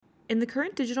In the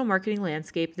current digital marketing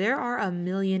landscape, there are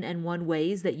 1,000,001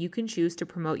 ways that you can choose to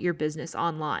promote your business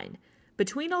online.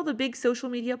 Between all the big social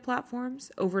media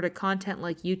platforms, over to content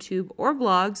like YouTube or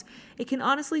blogs, it can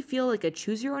honestly feel like a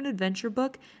choose-your-own-adventure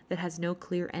book that has no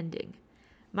clear ending.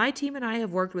 My team and I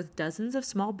have worked with dozens of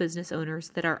small business owners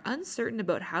that are uncertain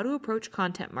about how to approach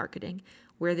content marketing,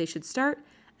 where they should start,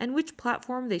 and which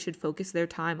platform they should focus their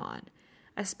time on,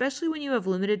 especially when you have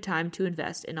limited time to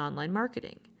invest in online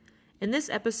marketing. In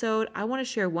this episode, I want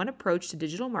to share one approach to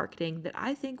digital marketing that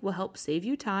I think will help save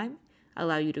you time,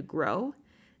 allow you to grow,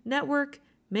 network,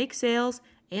 make sales,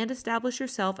 and establish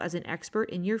yourself as an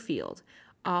expert in your field,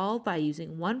 all by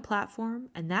using one platform,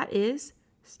 and that is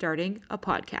starting a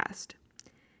podcast.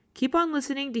 Keep on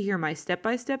listening to hear my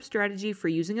step-by-step strategy for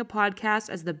using a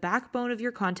podcast as the backbone of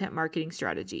your content marketing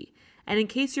strategy. And in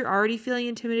case you're already feeling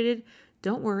intimidated,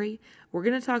 don't worry. We're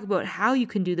going to talk about how you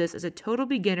can do this as a total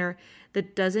beginner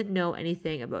that doesn't know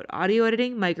anything about audio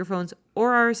editing, microphones,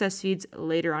 or RSS feeds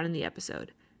later on in the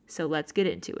episode. So let's get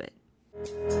into it.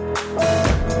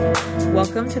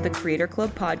 Welcome to the Creator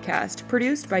Club podcast,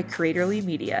 produced by Creatorly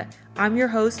Media. I'm your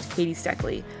host, Katie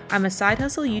Steckley. I'm a side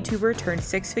hustle YouTuber turned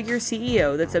six-figure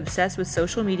CEO that's obsessed with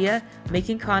social media,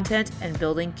 making content, and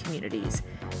building communities.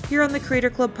 Here on the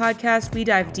Creator Club podcast, we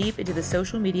dive deep into the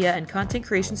social media and content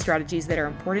creation strategies that are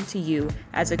important to you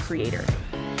as a creator.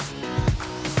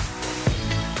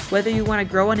 Whether you want to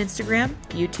grow on Instagram,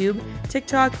 YouTube,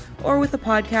 TikTok, or with a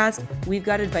podcast, we've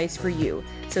got advice for you.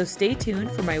 So stay tuned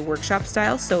for my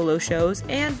workshop-style solo shows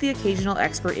and the occasional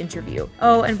expert interview.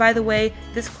 Oh, and by the way,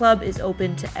 this club is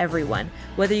open to everyone.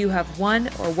 Whether you have 1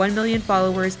 or 1 million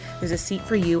followers, there's a seat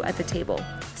for you at the table.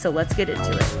 So let's get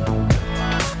into it.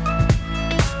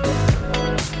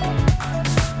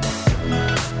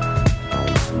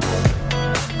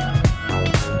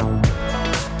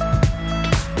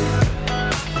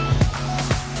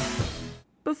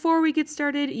 Before we get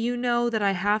started, you know that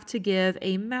I have to give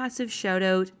a massive shout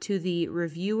out to the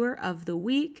reviewer of the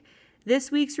week.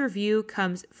 This week's review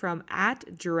comes from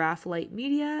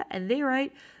 @GiraffeLightMedia, and they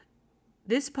write,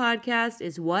 "This podcast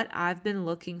is what I've been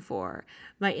looking for.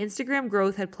 My Instagram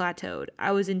growth had plateaued.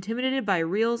 I was intimidated by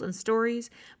Reels and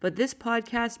Stories, but this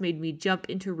podcast made me jump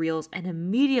into Reels, and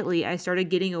immediately I started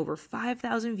getting over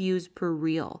 5,000 views per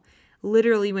Reel.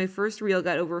 Literally, my first Reel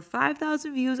got over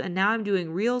 5,000 views, and now I'm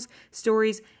doing Reels,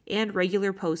 Stories, and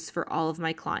regular posts for all of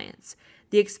my clients.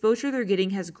 The exposure they're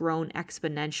getting has grown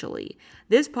exponentially.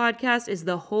 This podcast is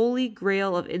the holy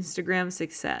grail of Instagram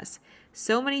success.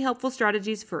 So many helpful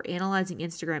strategies for analyzing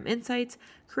Instagram insights,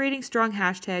 creating strong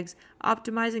hashtags,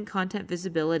 optimizing content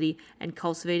visibility, and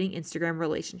cultivating Instagram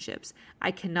relationships.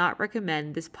 I cannot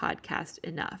recommend this podcast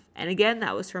enough." And again,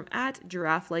 that was from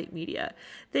 @GiraffeLightMedia.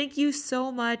 Thank you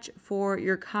so much for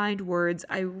your kind words.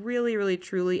 I really, really,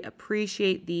 truly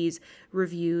appreciate these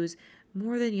reviews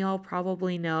more than y'all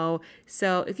probably know.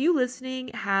 So if you listening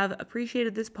have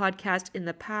appreciated this podcast in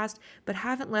the past but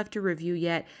haven't left a review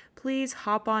yet, please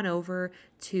hop on over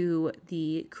to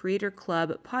the Creator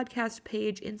Club podcast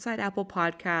page inside Apple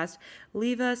Podcast.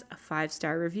 Leave us a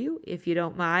 5-star review if you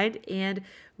don't mind, and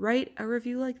write a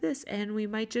review like this, and we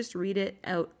might just read it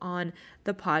out on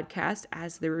the podcast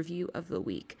as the review of the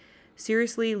week.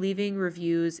 Seriously, leaving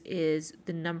reviews is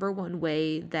the number one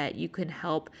way that you can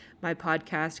help my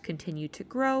podcast continue to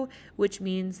grow, which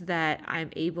means that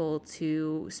I'm able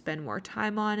to spend more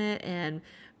time on it and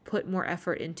put more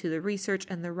effort into the research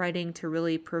and the writing to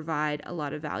really provide a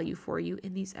lot of value for you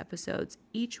in these episodes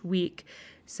each week.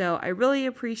 So I really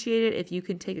appreciate it if you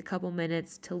can take a couple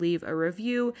minutes to leave a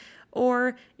review,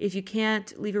 or if you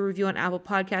can't, leave a review on Apple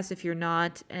Podcasts. If you're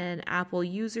not an Apple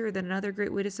user, then another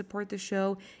great way to support the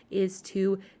show is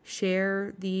to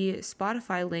share the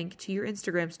Spotify link to your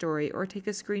Instagram story, or take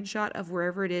a screenshot of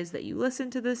wherever it is that you listen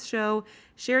to this show,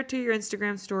 share it to your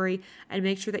Instagram story, and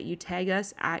make sure that you tag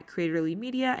us at Creatorly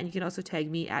Media, and you can also tag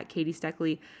me at Katie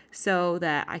Steckley so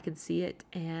that I can see it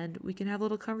and we can have a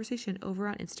little conversation over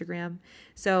on Instagram.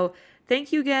 So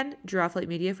thank you again, Giraffe Light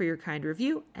Media, for your kind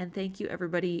review, and thank you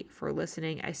everybody for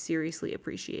listening. I seriously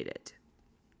appreciate it.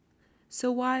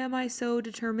 So why am I so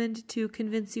determined to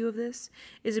convince you of this?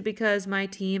 Is it because my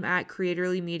team at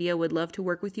Creatorly Media would love to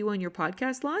work with you on your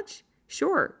podcast launch?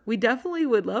 Sure, we definitely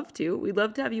would love to. We'd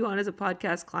love to have you on as a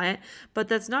podcast client, but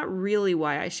that's not really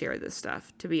why I share this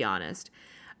stuff, to be honest.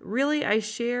 Really, I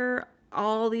share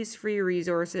all these free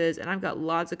resources, and I've got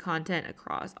lots of content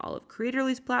across all of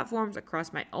Creatorly's platforms,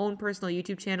 across my own personal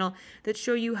YouTube channel, that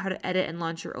show you how to edit and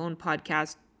launch your own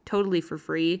podcast totally for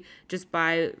free just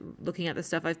by looking at the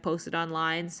stuff I've posted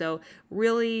online. So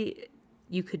really,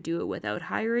 you could do it without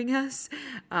hiring us.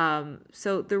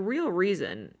 So the real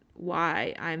reason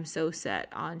why I'm so set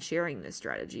on sharing this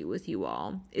strategy with you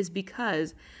all is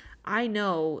because I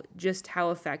know just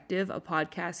how effective a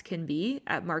podcast can be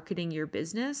at marketing your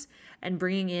business and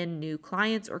bringing in new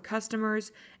clients or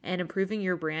customers and improving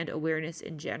your brand awareness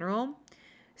in general.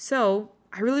 So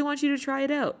I really want you to try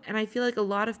it out. And I feel like a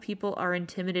lot of people are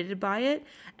intimidated by it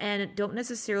and don't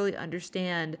necessarily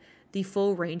understand the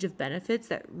full range of benefits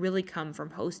that really come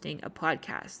from hosting a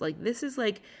podcast. Like, this is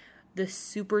like the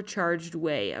supercharged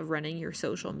way of running your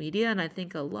social media. And I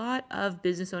think a lot of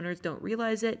business owners don't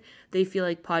realize it. They feel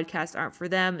like podcasts aren't for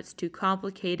them. It's too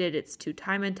complicated. It's too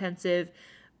time intensive.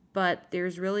 But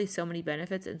there's really so many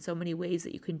benefits and so many ways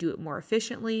that you can do it more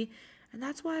efficiently. And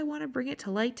that's why I want to bring it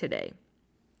to light today.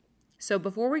 So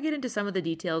before we get into some of the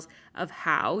details of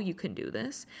how you can do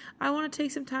this, I want to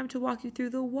take some time to walk you through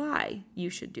the why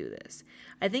you should do this.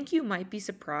 I think you might be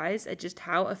surprised at just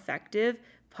how effective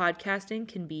podcasting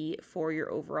can be for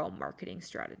your overall marketing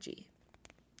strategy.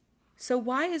 So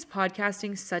why is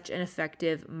podcasting such an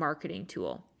effective marketing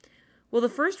tool? Well, the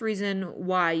first reason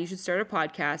why you should start a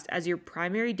podcast as your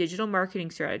primary digital marketing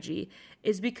strategy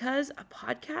is because a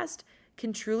podcast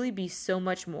can truly be so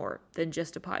much more than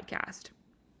just a podcast.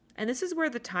 And this is where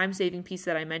the time-saving piece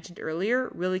that I mentioned earlier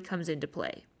really comes into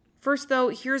play. First, though,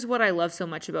 here's what I love so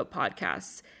much about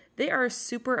podcasts. They are a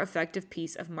super effective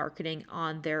piece of marketing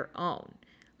on their own.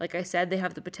 Like I said, they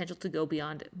have the potential to go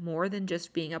beyond more than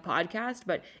just being a podcast,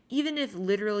 but even if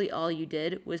literally all you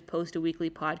did was post a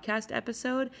weekly podcast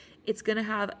episode, it's going to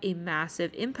have a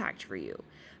massive impact for you.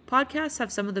 Podcasts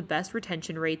have some of the best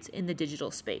retention rates in the digital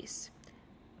space.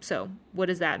 So what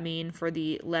does that mean for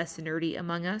the less nerdy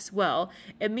among us? Well,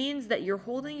 it means that you're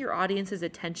holding your audience's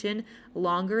attention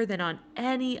longer than on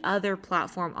any other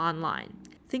platform online.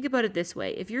 Think about it this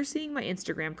way. If you're seeing my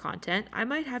Instagram content, I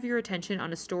might have your attention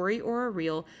on a story or a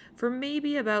reel for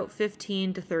maybe about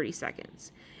 15 to 30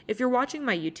 seconds. If you're watching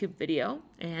my YouTube video,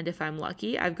 and if I'm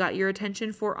lucky, I've got your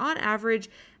attention for, on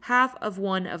average, half of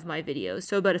one of my videos,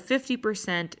 so about a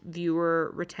 50%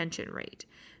 viewer retention rate.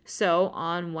 So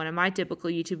on one of my typical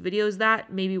YouTube videos,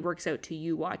 that maybe works out to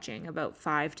you watching about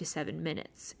 5 to 7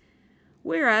 minutes.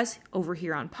 Whereas over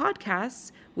here on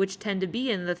podcasts, which tend to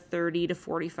be in the 30 to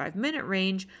 45 minute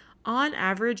range, on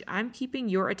average, I'm keeping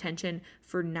your attention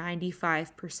for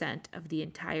 95% of the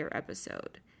entire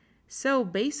episode. So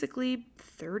basically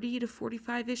 30 to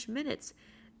 45-ish minutes.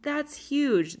 That's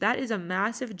huge. That is a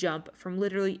massive jump from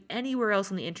literally anywhere else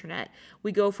on the internet.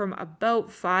 We go from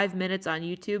about 5 minutes on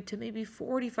YouTube to maybe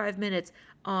 45 minutes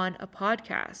on a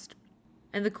podcast.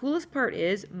 And the coolest part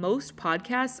is most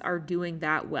podcasts are doing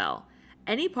that well.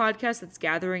 Any podcast that's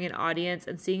gathering an audience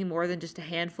and seeing more than just a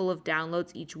handful of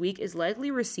downloads each week is likely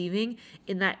receiving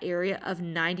in that area of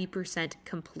 90%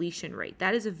 completion rate.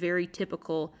 That is a very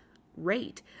typical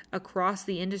rate across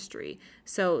the industry.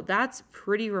 So that's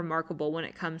pretty remarkable when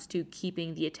it comes to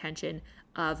keeping the attention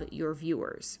of your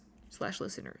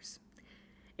viewers/listeners.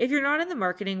 If you're not in the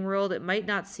marketing world, it might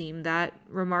not seem that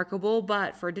remarkable,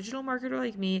 but for a digital marketer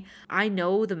like me, I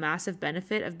know the massive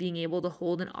benefit of being able to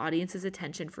hold an audience's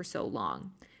attention for so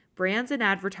long. Brands and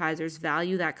advertisers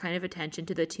value that kind of attention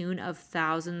to the tune of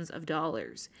thousands of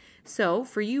dollars. So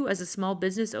for you as a small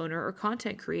business owner or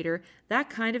content creator,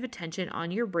 that kind of attention on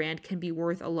your brand can be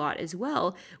worth a lot as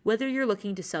well, whether you're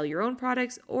looking to sell your own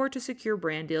products or to secure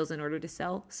brand deals in order to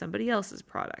sell somebody else's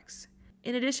products.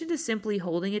 In addition to simply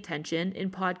holding attention, in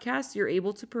podcasts, you're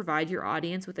able to provide your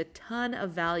audience with a ton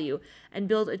of value and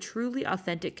build a truly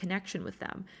authentic connection with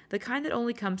them, the kind that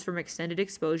only comes from extended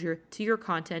exposure to your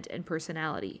content and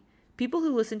personality. People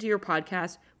who listen to your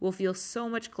podcast will feel so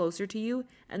much closer to you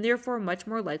and therefore much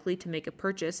more likely to make a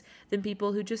purchase than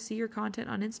people who just see your content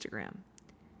on Instagram.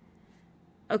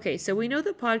 Okay, so we know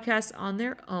that podcasts on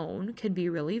their own can be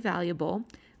really valuable,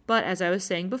 but as I was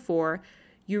saying before,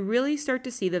 you really start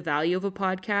to see the value of a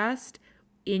podcast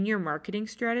in your marketing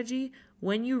strategy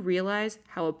when you realize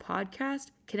how a podcast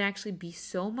can actually be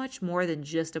so much more than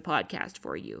just a podcast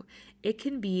for you. It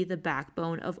can be the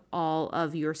backbone of all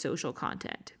of your social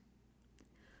content.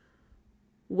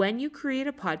 When you create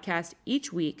a podcast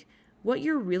each week, what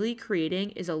you're really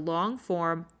creating is a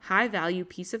long-form, high-value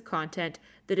piece of content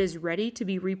that is ready to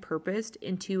be repurposed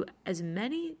into as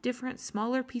many different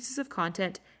smaller pieces of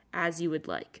content as you would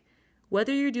like.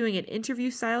 Whether you're doing an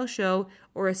interview-style show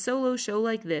or a solo show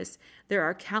like this, there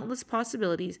are countless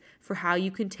possibilities for how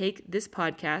you can take this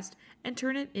podcast and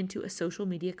turn it into a social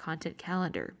media content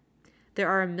calendar. There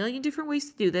are a million different ways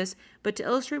to do this, but to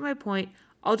illustrate my point,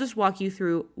 I'll just walk you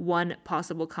through one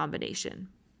possible combination.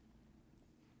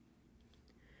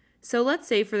 So let's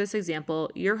say for this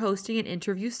example, you're hosting an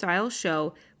interview-style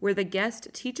show where the guest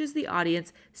teaches the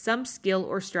audience some skill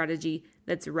or strategy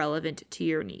that's relevant to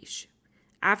your niche.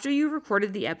 After you've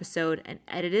recorded the episode and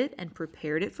edited and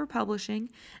prepared it for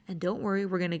publishing, and don't worry,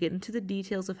 we're going to get into the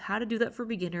details of how to do that for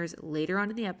beginners later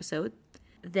on in the episode,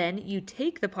 then you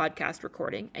take the podcast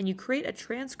recording and you create a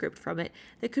transcript from it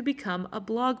that could become a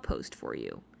blog post for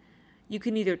you. You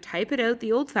can either type it out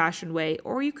the old-fashioned way,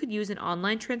 or you could use an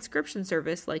online transcription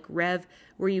service like Rev,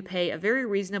 where you pay a very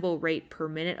reasonable rate per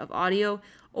minute of audio,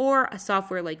 or a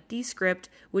software like Descript,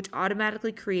 which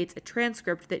automatically creates a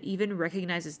transcript that even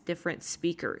recognizes different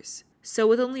speakers. So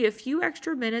with only a few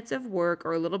extra minutes of work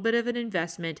or a little bit of an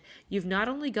investment, you've not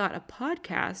only got a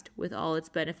podcast with all its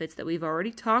benefits that we've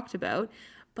already talked about,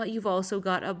 but you've also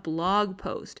got a blog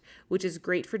post, which is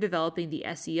great for developing the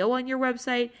SEO on your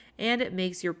website, and it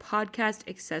makes your podcast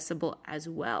accessible as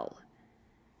well.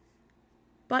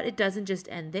 But it doesn't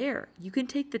just end there. You can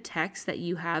take the text that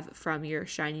you have from your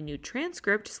shiny new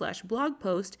transcript/blog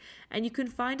post, and you can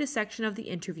find a section of the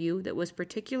interview that was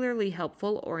particularly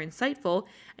helpful or insightful,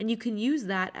 and you can use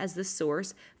that as the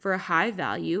source for a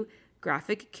high-value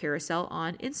graphic carousel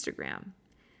on Instagram.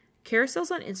 Carousels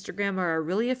on Instagram are a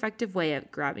really effective way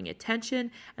of grabbing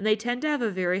attention, and they tend to have a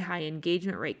very high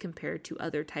engagement rate compared to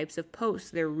other types of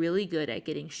posts. They're really good at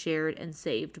getting shared and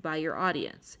saved by your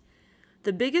audience.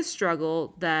 The biggest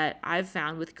struggle that I've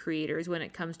found with creators when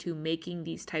it comes to making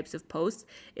these types of posts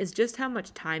is just how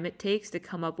much time it takes to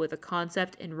come up with a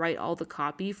concept and write all the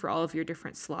copy for all of your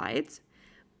different slides.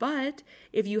 But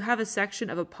if you have a section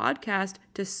of a podcast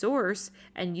to source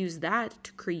and use that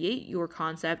to create your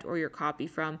concept or your copy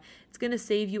from, it's going to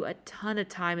save you a ton of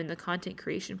time in the content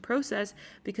creation process,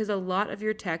 because a lot of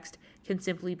your text can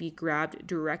simply be grabbed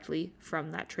directly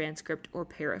from that transcript or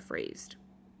paraphrased.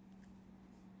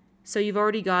 So you've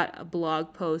already got a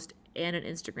blog post and an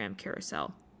Instagram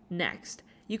carousel. Next,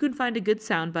 you can find a good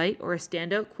soundbite or a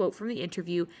standout quote from the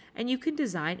interview, and you can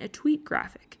design a tweet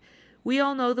graphic. We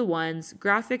all know the ones,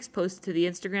 graphics posted to the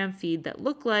Instagram feed that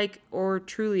look like, or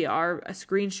truly are, a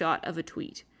screenshot of a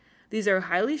tweet. These are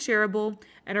highly shareable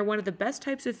and are one of the best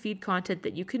types of feed content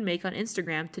that you can make on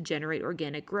Instagram to generate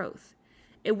organic growth.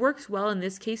 It works well in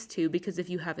this case too, because if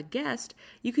you have a guest,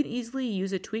 you can easily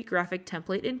use a tweet graphic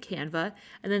template in Canva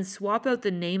and then swap out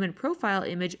the name and profile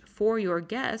image for your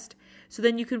guest, so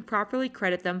then you can properly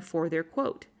credit them for their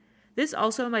quote. This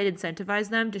also might incentivize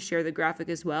them to share the graphic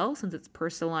as well, since it's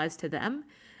personalized to them.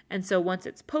 And so once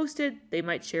it's posted, they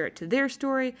might share it to their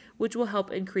story, which will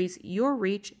help increase your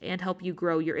reach and help you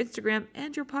grow your Instagram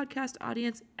and your podcast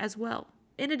audience as well.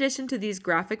 In addition to these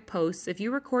graphic posts, if you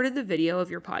recorded the video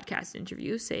of your podcast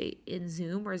interview, say in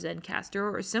Zoom or Zencastr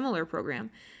or a similar program,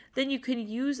 then you can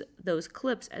use those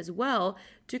clips as well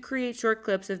to create short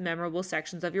clips of memorable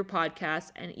sections of your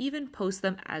podcast and even post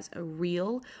them as a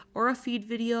reel or a feed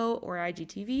video or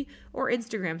IGTV or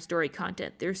Instagram story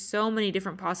content. There's so many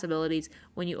different possibilities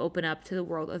when you open up to the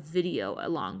world of video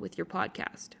along with your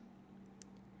podcast.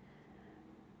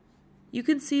 You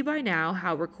can see by now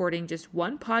how recording just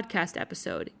one podcast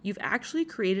episode, you've actually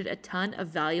created a ton of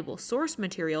valuable source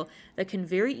material that can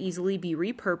very easily be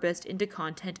repurposed into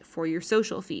content for your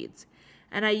social feeds.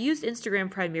 And I used Instagram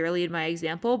primarily in my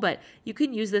example, but you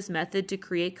can use this method to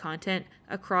create content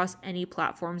across any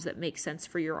platforms that make sense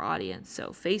for your audience. So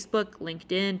Facebook,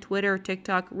 LinkedIn, Twitter,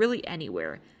 TikTok, really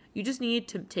anywhere. You just need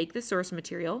to take the source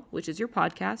material, which is your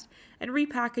podcast, and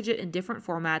repackage it in different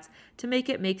formats to make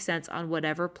it make sense on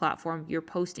whatever platform you're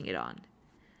posting it on.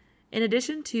 In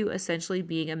addition to essentially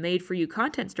being a made-for-you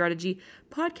content strategy,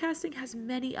 podcasting has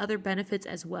many other benefits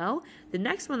as well. The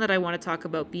next one that I want to talk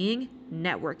about being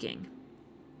networking.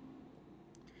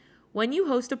 When you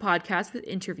host a podcast with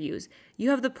interviews, you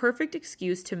have the perfect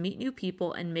excuse to meet new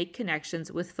people and make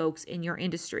connections with folks in your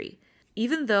industry.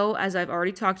 Even though, as I've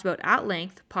already talked about at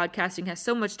length, podcasting has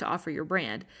so much to offer your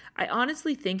brand, I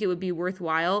honestly think it would be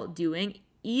worthwhile doing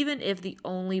even if the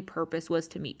only purpose was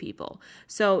to meet people.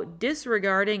 So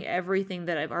disregarding everything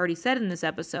that I've already said in this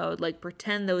episode, like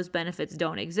pretend those benefits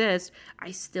don't exist,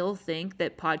 I still think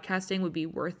that podcasting would be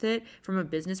worth it from a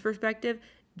business perspective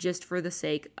just for the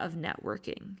sake of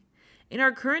networking. In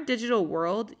our current digital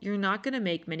world, you're not going to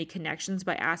make many connections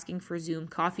by asking for Zoom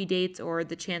coffee dates or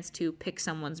the chance to pick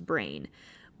someone's brain.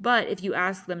 But if you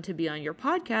ask them to be on your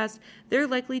podcast, they're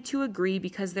likely to agree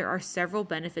because there are several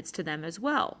benefits to them as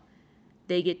well.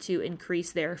 They get to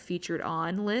increase their featured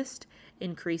on list,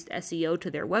 increased SEO to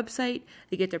their website,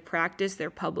 they get to practice their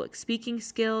public speaking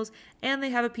skills, and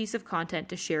they have a piece of content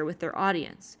to share with their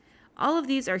audience. All of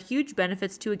these are huge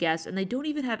benefits to a guest, and they don't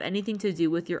even have anything to do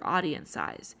with your audience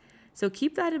size. So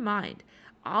keep that in mind.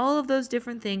 All of those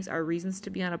different things are reasons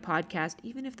to be on a podcast,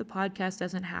 even if the podcast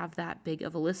doesn't have that big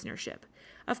of a listenership.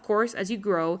 Of course, as you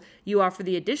grow, you offer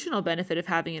the additional benefit of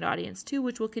having an audience too,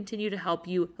 which will continue to help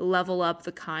you level up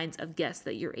the kinds of guests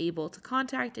that you're able to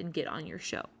contact and get on your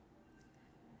show.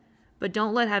 But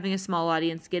don't let having a small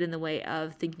audience get in the way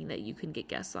of thinking that you can get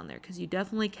guests on there, because you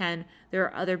definitely can. There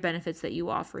are other benefits that you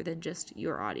offer than just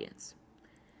your audience.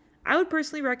 I would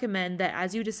personally recommend that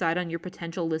as you decide on your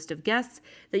potential list of guests,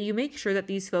 that you make sure that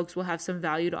these folks will have some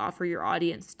value to offer your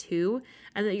audience too,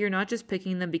 and that you're not just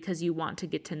picking them because you want to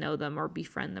get to know them or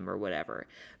befriend them or whatever.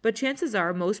 But chances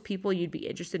are most people you'd be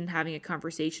interested in having a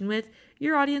conversation with,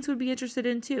 your audience would be interested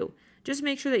in too. Just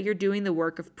make sure that you're doing the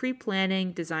work of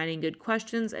pre-planning, designing good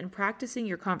questions, and practicing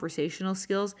your conversational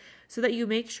skills so that you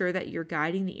make sure that you're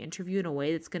guiding the interview in a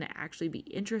way that's going to actually be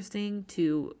interesting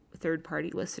to third-party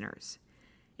listeners.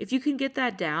 If you can get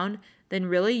that down, then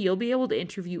really you'll be able to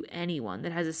interview anyone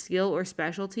that has a skill or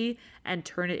specialty and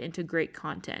turn it into great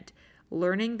content.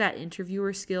 Learning that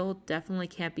interviewer skill definitely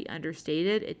can't be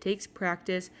understated. It takes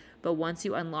practice, but once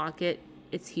you unlock it,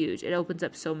 it's huge. It opens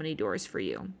up so many doors for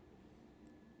you.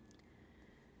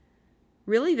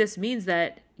 Really, this means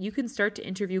that you can start to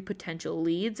interview potential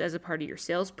leads as a part of your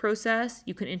sales process.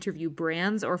 You can interview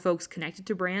brands or folks connected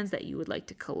to brands that you would like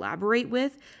to collaborate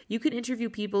with. You can interview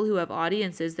people who have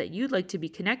audiences that you'd like to be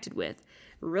connected with.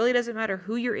 It really doesn't matter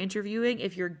who you're interviewing.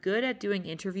 If you're good at doing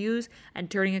interviews and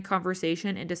turning a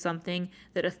conversation into something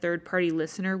that a third-party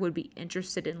listener would be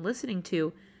interested in listening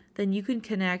to, then you can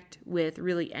connect with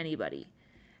really anybody.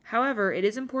 However, it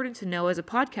is important to know as a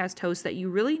podcast host that you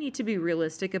really need to be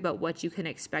realistic about what you can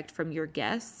expect from your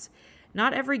guests.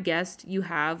 Not every guest you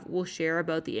have will share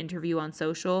about the interview on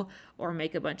social or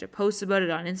make a bunch of posts about it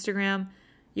on Instagram.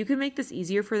 You can make this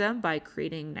easier for them by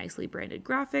creating nicely branded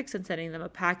graphics and sending them a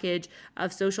package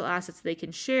of social assets they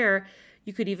can share.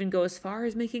 You could even go as far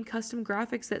as making custom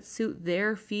graphics that suit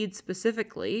their feed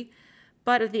specifically.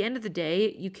 But at the end of the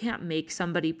day, you can't make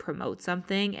somebody promote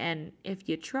something, and if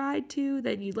you tried to,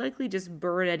 then you'd likely just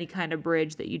burn any kind of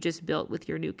bridge that you just built with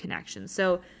your new connection.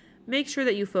 So make sure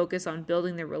that you focus on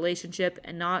building the relationship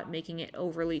and not making it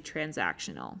overly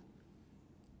transactional.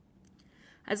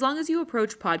 As long as you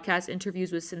approach podcast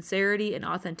interviews with sincerity and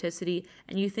authenticity,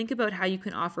 and you think about how you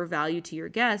can offer value to your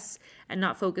guests and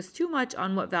not focus too much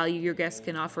on what value your guests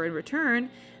can offer in return,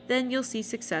 then you'll see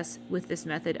success with this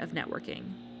method of networking.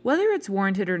 Whether it's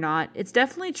warranted or not, it's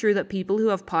definitely true that people who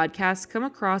have podcasts come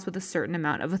across with a certain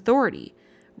amount of authority.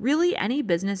 Really, any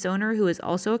business owner who is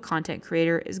also a content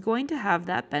creator is going to have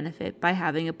that benefit by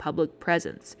having a public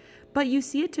presence. But you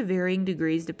see it to varying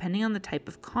degrees depending on the type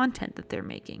of content that they're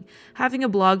making. Having a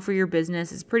blog for your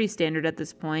business is pretty standard at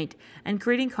this point, and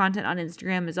creating content on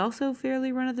Instagram is also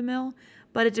fairly run-of-the-mill,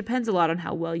 but it depends a lot on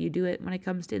how well you do it when it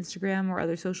comes to Instagram or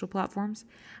other social platforms.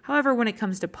 However, when it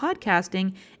comes to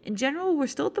podcasting, in general, we're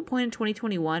still at the point in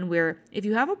 2021 where if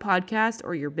you have a podcast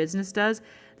or your business does,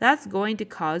 that's going to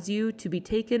cause you to be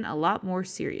taken a lot more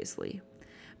seriously.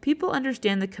 People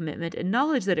understand the commitment and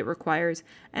knowledge that it requires,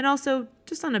 and also,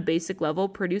 just on a basic level,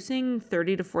 producing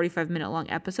 30 to 45 minute long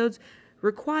episodes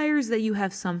requires that you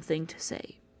have something to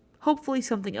say. Hopefully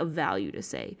something of value to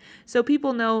say. So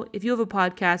people know if you have a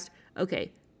podcast,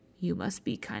 okay, you must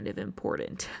be kind of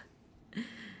important.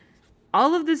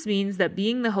 All of this means that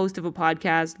being the host of a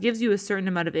podcast gives you a certain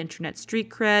amount of internet street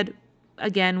cred.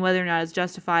 Again, whether or not it's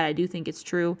justified, I do think it's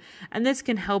true. And this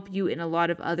can help you in a lot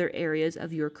of other areas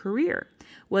of your career.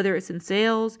 Whether it's in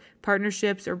sales,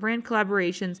 partnerships, or brand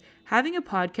collaborations, having a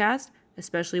podcast,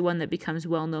 especially one that becomes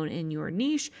well known in your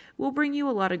niche, will bring you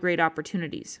a lot of great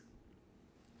opportunities.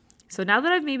 So now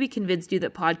that I've maybe convinced you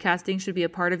that podcasting should be a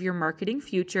part of your marketing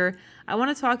future, I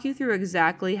want to talk you through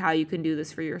exactly how you can do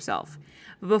this for yourself.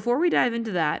 But before we dive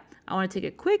into that, I want to take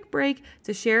a quick break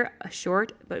to share a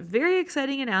short but very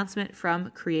exciting announcement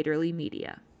from Creatorly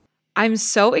Media. I'm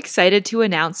so excited to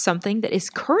announce something that is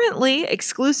currently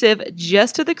exclusive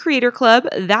just to the Creator Club.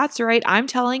 That's right, I'm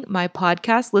telling my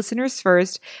podcast listeners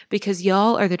first because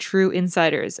y'all are the true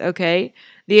insiders, okay?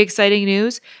 The exciting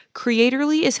news,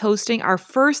 Creatorly is hosting our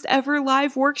first ever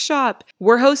live workshop.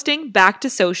 We're hosting Back to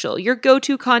Social, your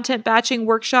go-to content batching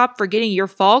workshop for getting your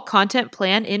fall content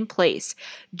plan in place.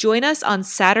 Join us on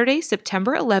Saturday,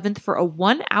 September 11th for a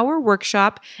 1-hour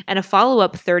workshop and a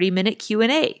follow-up 30-minute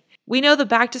Q&A. We know the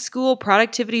back-to-school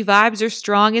productivity vibes are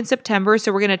strong in September,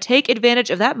 so we're going to take advantage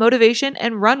of that motivation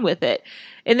and run with it.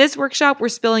 In this workshop, we're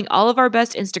spilling all of our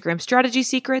best Instagram strategy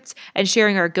secrets and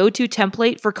sharing our go-to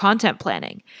template for content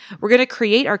planning. We're going to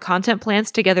create our content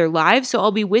plans together live, so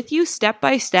I'll be with you step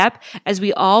by step as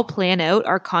we all plan out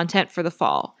our content for the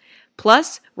fall.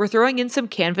 Plus, we're throwing in some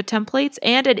Canva templates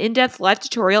and an in-depth live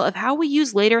tutorial of how we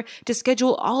use Later to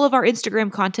schedule all of our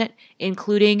Instagram content,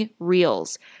 including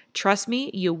Reels. Trust me,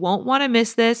 you won't want to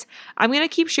miss this. I'm going to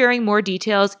keep sharing more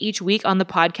details each week on the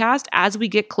podcast as we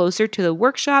get closer to the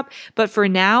workshop. But for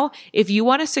now, if you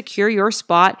want to secure your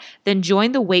spot, then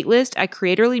join the waitlist at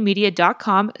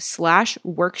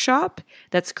creatorlymedia.com/workshop.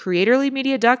 That's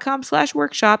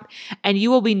creatorlymedia.com/workshop. And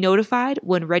you will be notified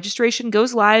when registration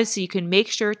goes live so you can make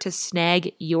sure to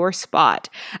snag your spot.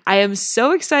 I am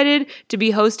so excited to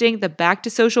be hosting the Back to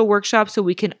Social workshop so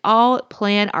we can all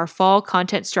plan our fall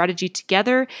content strategy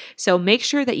together. So make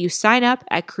sure that you sign up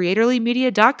at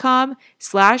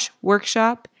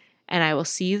creatorlymedia.com/workshop, and I will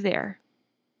see you there.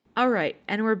 All right,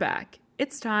 and we're back.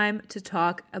 It's time to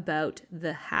talk about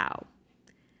the how.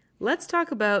 Let's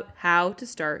talk about how to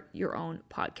start your own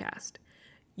podcast.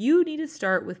 You need to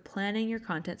start with planning your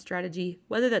content strategy,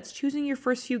 whether that's choosing your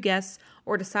first few guests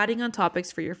or deciding on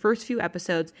topics for your first few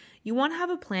episodes. You want to have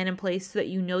a plan in place so that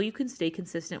you know you can stay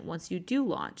consistent once you do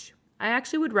launch. I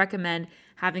actually would recommend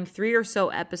having 3 or so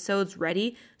episodes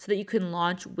ready so that you can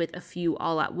launch with a few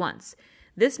all at once.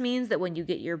 This means that when you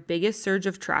get your biggest surge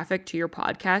of traffic to your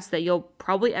podcast that you'll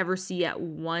probably ever see at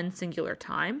one singular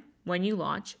time when you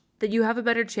launch, that you have a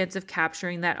better chance of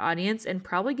capturing that audience and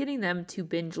probably getting them to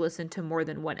binge listen to more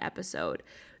than one episode.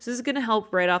 So this is going to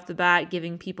help right off the bat,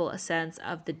 giving people a sense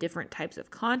of the different types of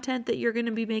content that you're going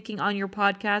to be making on your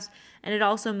podcast. And it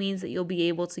also means that you'll be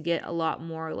able to get a lot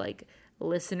more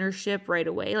listenership right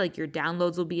away. Like your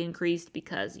downloads will be increased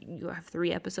because you have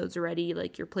 3 episodes already.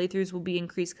 Like your playthroughs will be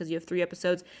increased because you have 3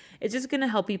 episodes. It's just going to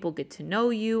help people get to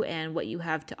know you and what you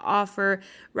have to offer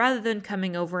rather than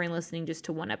coming over and listening just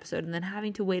to one episode and then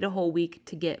having to wait a whole week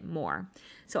to get more.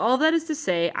 So all of that is to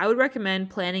say, I would recommend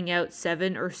planning out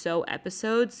 7 or so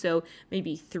episodes. So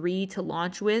maybe 3 to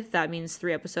launch with. That means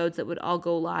 3 episodes that would all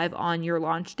go live on your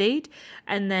launch date.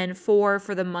 And then 4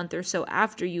 for the month or so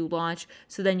after you launch.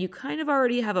 So then you kind of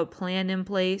already have a plan in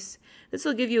place. This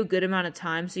will give you a good amount of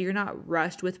time so you're not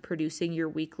rushed with producing your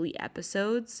weekly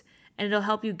episodes. And it'll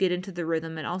help you get into the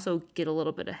rhythm and also get a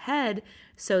little bit ahead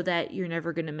so that you're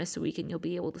never going to miss a week and you'll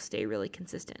be able to stay really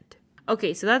consistent.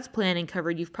 Okay, so that's planning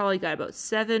covered. You've probably got about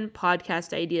 7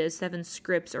 podcast ideas, 7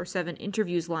 scripts, or 7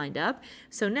 interviews lined up.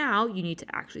 So now you need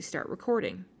to actually start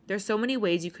recording. There's so many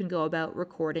ways you can go about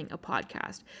recording a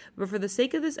podcast. But for the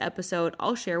sake of this episode,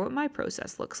 I'll share what my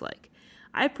process looks like.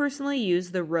 I personally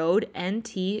use the Rode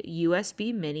NT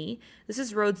USB Mini. This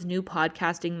is Rode's new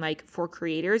podcasting mic for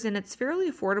creators, and it's fairly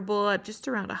affordable at just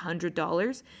around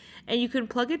 $100. And you can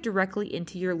plug it directly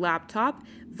into your laptop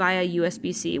via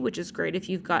USB-C, which is great if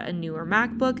you've got a newer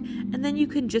MacBook, and then you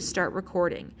can just start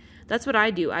recording. That's what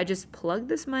I do. I just plug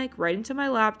this mic right into my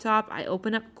laptop, I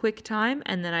open up QuickTime,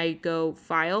 and then I go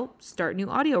File, Start New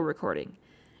Audio Recording.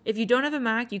 If you don't have a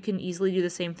Mac, you can easily do the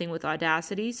same thing with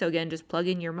Audacity. So again, just plug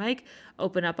in your mic,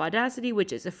 open up Audacity,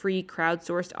 which is a free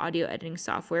crowdsourced audio editing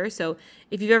software. So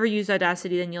if you've ever used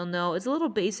Audacity, then you'll know it's a little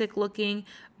basic looking,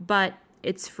 but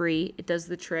it's free. It does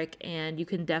the trick, and you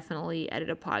can definitely edit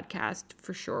a podcast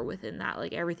for sure within that.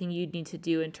 Like everything you'd need to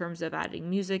do in terms of adding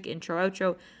music, intro,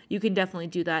 outro, you can definitely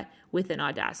do that within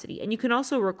Audacity. And you can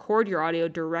also record your audio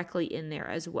directly in there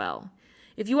as well.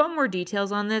 If you want more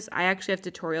details on this, I actually have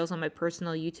tutorials on my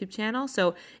personal YouTube channel.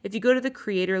 So if you go to the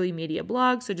Creatorly Media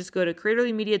blog, so just go to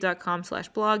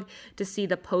creatorlymedia.com/blog to see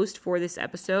the post for this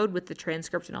episode with the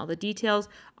transcript and all the details.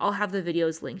 I'll have the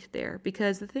videos linked there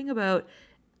because the thing about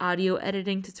audio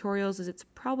editing tutorials is it's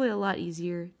probably a lot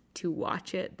easier to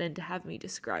watch it than to have me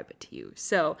describe it to you.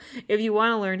 So if you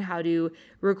want to learn how to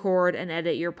record and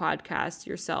edit your podcast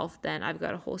yourself, then I've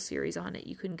got a whole series on it.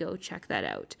 You can go check that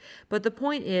out. But the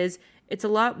point is, it's a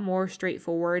lot more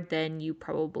straightforward than you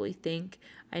probably think.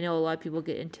 I know a lot of people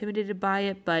get intimidated by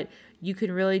it, but you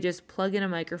can really just plug in a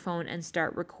microphone and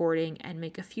start recording and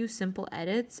make a few simple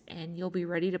edits and you'll be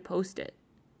ready to post it.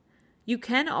 You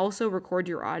can also record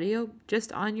your audio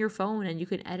just on your phone and you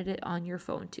can edit it on your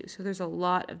phone too. So there's a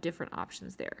lot of different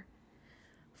options there.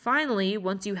 Finally,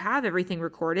 once you have everything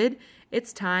recorded,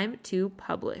 it's time to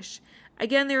publish.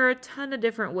 Again, there are a ton of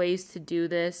different ways to do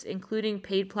this, including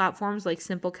paid platforms like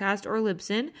Simplecast or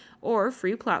Libsyn, or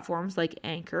free platforms like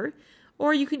Anchor,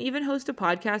 or you can even host a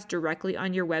podcast directly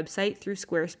on your website through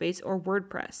Squarespace or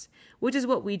WordPress, which is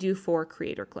what we do for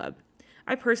Creator Club.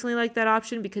 I personally like that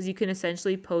option because you can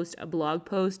essentially post a blog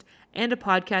post and a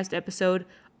podcast episode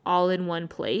all in one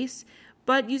place.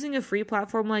 But using a free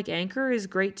platform like Anchor is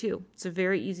great too. It's a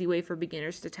very easy way for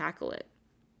beginners to tackle it.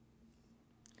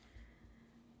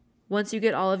 Once you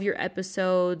get all of your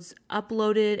episodes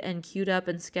uploaded and queued up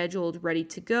and scheduled, ready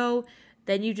to go,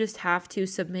 then you just have to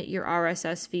submit your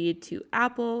RSS feed to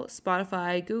Apple,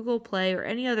 Spotify, Google Play, or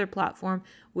any other platform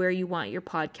where you want your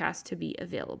podcast to be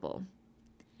available.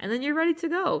 And then you're ready to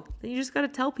go. Then you just got to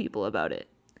tell people about it.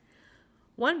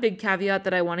 One big caveat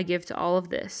that I want to give to all of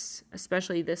this,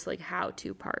 especially this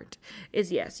how-to part,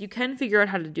 is yes, you can figure out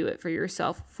how to do it for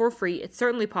yourself for free. It's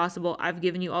certainly possible. I've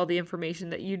given you all the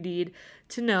information that you need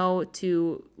to know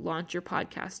to launch your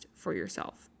podcast for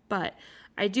yourself. But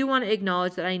I do want to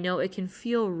acknowledge that I know it can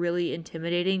feel really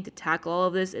intimidating to tackle all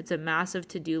of this. It's a massive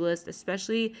to-do list,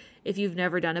 especially if you've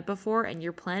never done it before and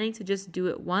you're planning to just do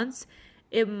it once.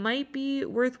 It might be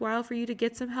worthwhile for you to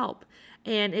get some help.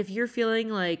 And if you're feeling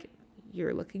like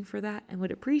you're looking for that and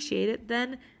would appreciate it,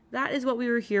 then that is what we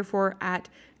were here for at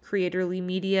Creatorly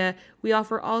Media. We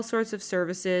offer all sorts of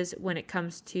services when it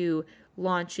comes to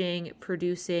launching,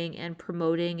 producing, and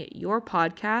promoting your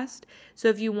podcast. So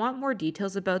if you want more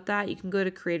details about that, you can go to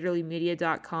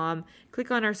creatorlymedia.com, click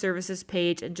on our services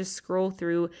page, and just scroll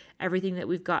through everything that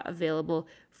we've got available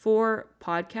for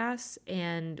podcasts,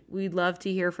 and we'd love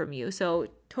to hear from you. So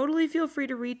totally feel free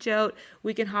to reach out.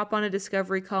 We can hop on a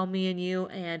discovery call, me and you,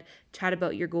 and chat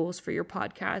about your goals for your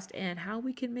podcast and how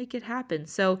we can make it happen.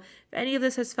 So if any of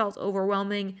this has felt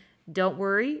overwhelming, don't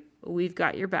worry, we've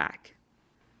got your back.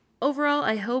 Overall,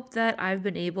 I hope that I've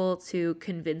been able to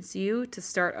convince you to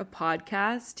start a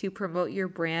podcast to promote your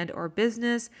brand or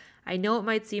business. I know it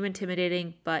might seem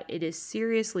intimidating, but it is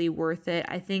seriously worth it.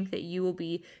 I think that you will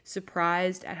be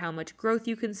surprised at how much growth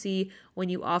you can see when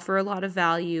you offer a lot of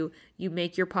value, you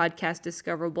make your podcast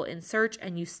discoverable in search,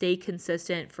 and you stay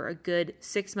consistent for a good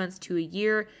 6 months to a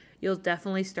year. You'll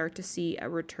definitely start to see a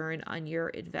return on your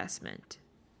investment.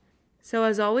 So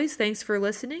as always, thanks for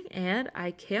listening, and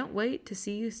I can't wait to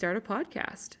see you start a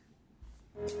podcast.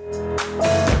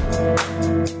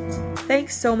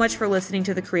 Thanks so much for listening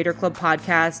to the Creator Club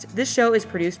podcast. This show is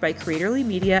produced by Creatorly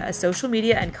Media, a social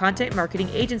media and content marketing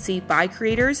agency by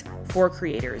creators for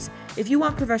creators. If you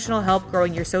want professional help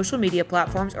growing your social media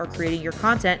platforms or creating your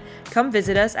content, come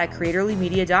visit us at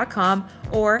creatorlymedia.com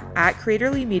or at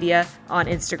Creatorly Media on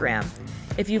Instagram.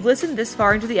 If you've listened this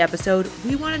far into the episode,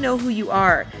 we want to know who you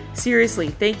are. Seriously,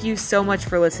 thank you so much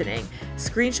for listening.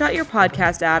 Screenshot your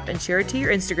podcast app and share it to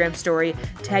your Instagram story,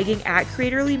 tagging at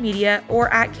Creatorly Media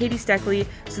or at Katie Steckley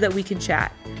so that we can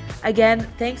chat. Again,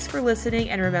 thanks for listening,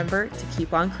 and remember to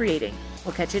keep on creating.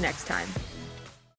 We'll catch you next time.